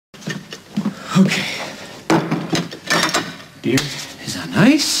Okay. Dear, is that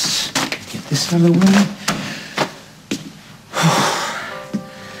nice? Get this out of the way.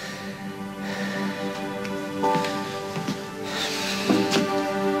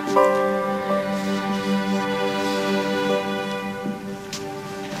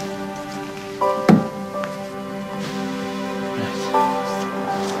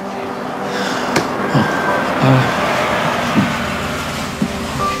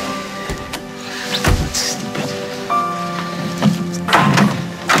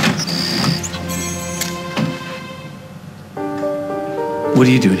 What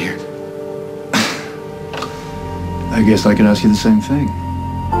are you doing here? I guess I could ask you the same thing.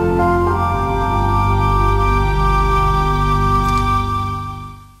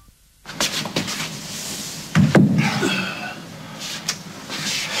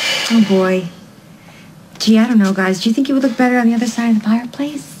 Oh, boy. Gee, I don't know, guys. Do you think it would look better on the other side of the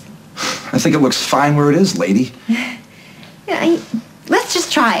fireplace? I think it looks fine where it is, lady. Yeah, let's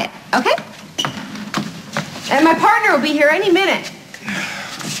just try it, okay? And my partner will be here any minute.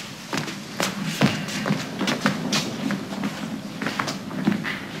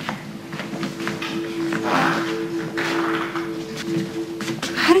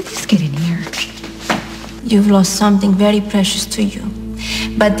 How did this get in here? You've lost something very precious to you.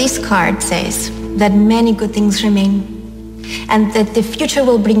 But this card says that many good things remain, and that the future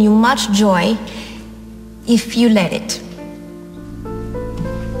will bring you much joy if you let it.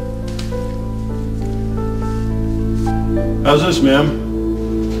 How's this, ma'am?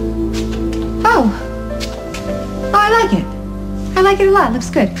 Oh, I like it. I like it a lot. Looks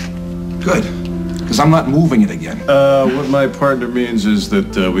good. Good. Because I'm not moving it again. What my partner means is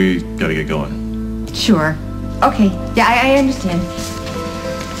that we gotta get going. Sure. Okay. Yeah, I understand.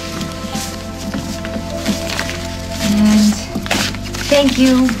 And thank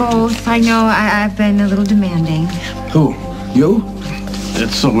you both. I know I've been a little demanding. Who? You?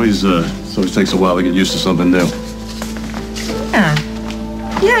 It always takes a while to get used to something new. Yeah.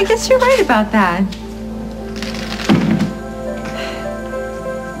 Yeah, I guess you're right about that.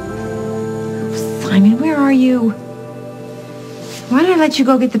 Simon, where are you? Why did I let you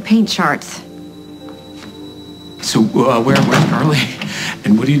go get the paint charts? So, where's Carly?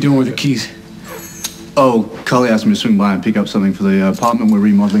 And what are you doing with the keys? Oh, Carly asked me to swing by and pick up something for the apartment we're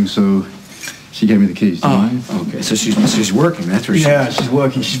remodeling, so she gave me the keys. Oh, okay. So she's working. That's where she's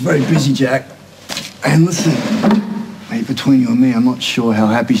working. She's very busy, Jack. And listen, mate, between you and me, I'm not sure how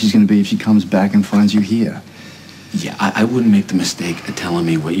happy she's going to be if she comes back and finds you here. Yeah, I wouldn't make the mistake of telling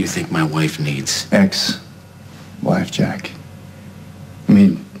me what you think my wife needs. Ex-wife, Jack. I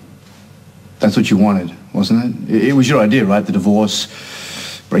mean, that's what you wanted, wasn't it? It was your idea, right? The divorce,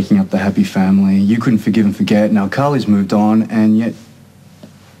 breaking up the happy family. You couldn't forgive and forget. Now Carly's moved on, and yet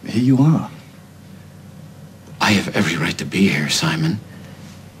here you are. I have every right to be here, Simon.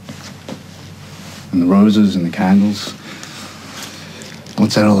 And the roses and the candles.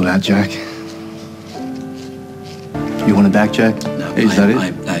 What's that all about, Jack? You want it back, Jack? No, Is that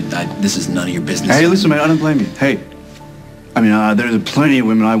it? This is none of your business. Hey, listen, mate, I don't blame you. Hey, I mean, there's plenty of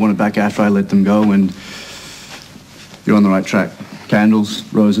women I wanted back after I let them go, and you're on the right track.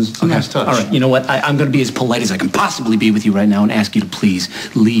 Candles, roses, it's a nice touch. All right, you know what? I'm going to be as polite as I can possibly be with you right now and ask you to please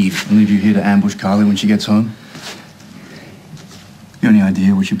leave. I'll leave you here to ambush Carly when she gets home. You have any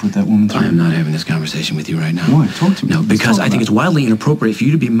idea what you put that woman through? I am not having this conversation with you right now. Why? Talk to me. No, because I think it's wildly inappropriate for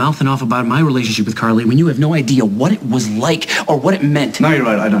you to be mouthing off about my relationship with Carly when you have no idea what it was like or what it meant. No, you're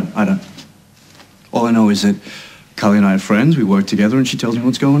right. I don't. All I know is that Carly and I are friends. We work together, and she tells me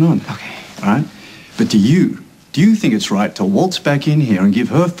what's going on. Okay. All right? But do you think it's right to waltz back in here and give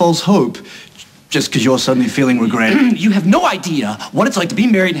her false hope just because you're suddenly feeling regret? You have no idea what it's like to be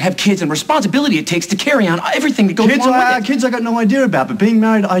married and have kids and responsibility it takes to carry on everything that goes along with it. Kids I got no idea about, but being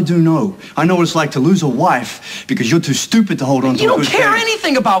married, I do know. I know what it's like to lose a wife because you're too stupid to hold on to a good You don't care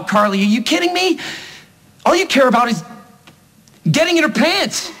anything about Carly. Are you kidding me? All you care about is getting in her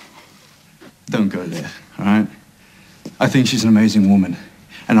pants. Don't go there, all right? I think she's an amazing woman,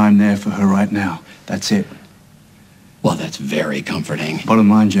 and I'm there for her right now. That's it. Well, that's very comforting. Bottom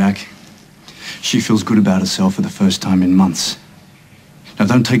line, Jack, she feels good about herself for the first time in months. Now,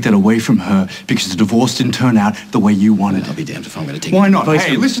 don't take that away from her because the divorce didn't turn out the way you wanted. I'll be damned if I'm going to take Why not? advice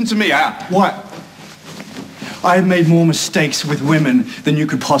Hey, from... listen to me. What? I've made more mistakes with women than you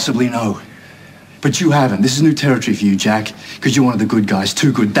could possibly know. But you haven't. This is new territory for you, Jack, because you're one of the good guys.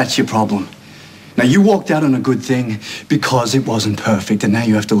 Too good. That's your problem. Now, you walked out on a good thing because it wasn't perfect, and now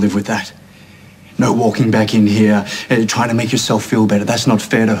you have to live with that. No walking back in here and trying to make yourself feel better. That's not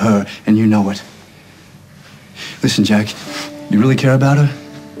fair to her, and you know it. Listen, Jack, you really care about her?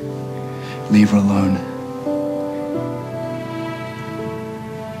 Leave her alone.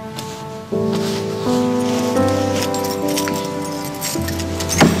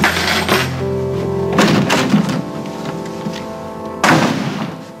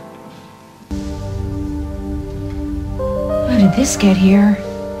 How did this get here?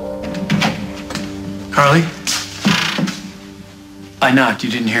 Carly? I knocked. You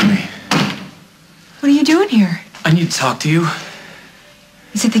didn't hear me. What are you doing here? I need to talk to you.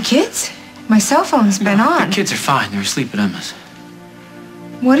 Is it the kids? My cell phone's been on. The kids are fine. They're asleep at Emma's.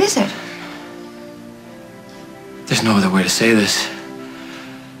 What is it? There's no other way to say this.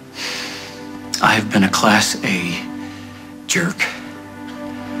 I have been a Class A jerk.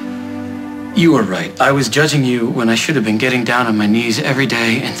 You were right. I was judging you when I should have been getting down on my knees every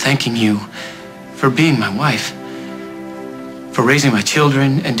day and thanking you for being my wife, for raising my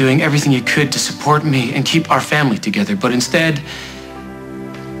children and doing everything you could to support me and keep our family together. But instead,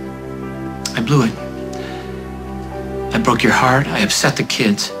 I blew it. I broke your heart. I upset the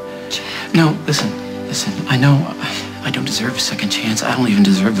kids. No, listen. I know I don't deserve a second chance. I don't even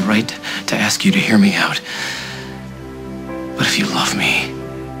deserve the right to ask you to hear me out. But if you love me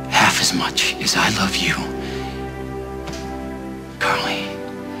half as much as I love you, Carly,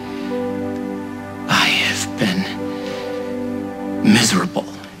 I have been miserable.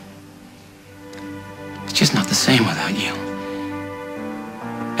 It's just not the same without you.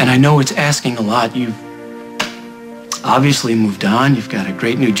 And I know it's asking a lot. You've obviously moved on. You've got a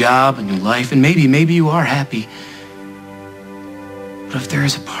great new job, a new life, and maybe you are happy. But if there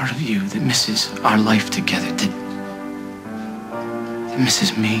is a part of you that misses our life together, that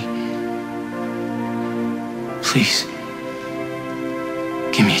misses me, please,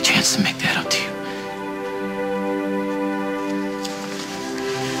 give me a chance to make that up to you.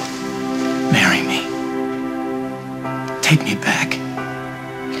 Marry me. Take me back.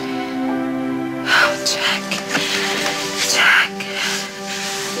 Oh, Jack.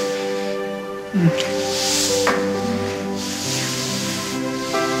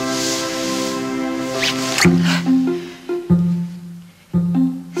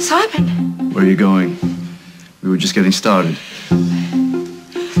 Simon. Where are you going? We were just getting started.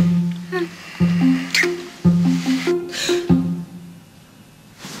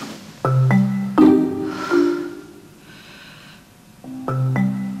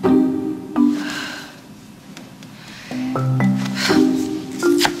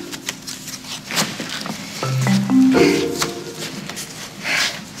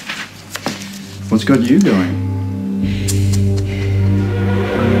 What's got you going?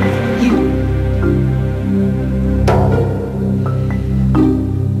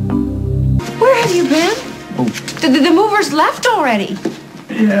 Where have you been? Oh. The movers left already.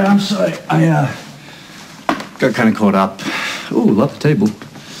 Yeah, I'm sorry. I got kind of caught up. Ooh, love the table.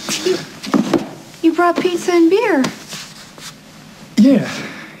 You brought pizza and beer.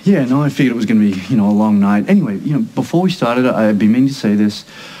 Yeah, no, I figured it was going to be, a long night. Anyway, before we started, I'd been meaning to say this.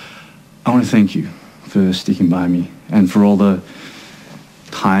 I want to thank you for sticking by me and for all the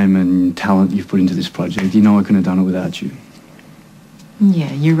time and talent you've put into this project. I couldn't have done it without you.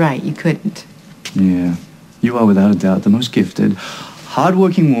 Yeah, you're right. You couldn't. Yeah, you are without a doubt the most gifted,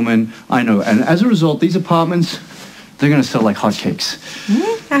 hardworking woman I know. And as a result, these apartments, they're going to sell like hotcakes.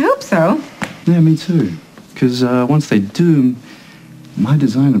 I hope so. Yeah, me too. Because once they do, my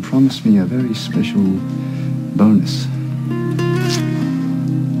designer promised me a very special bonus.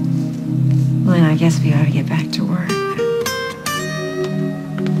 Well, then I guess we ought to get back to work.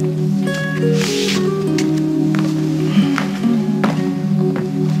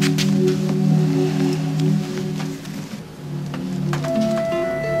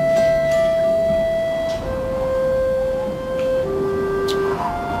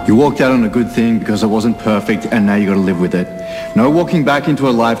 You walked out on a good thing because it wasn't perfect, and now you got to live with it. No walking back into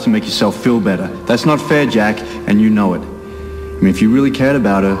a life to make yourself feel better. That's not fair, Jack, and you know it. I mean, if you really cared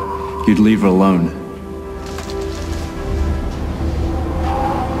about her, you'd leave her alone.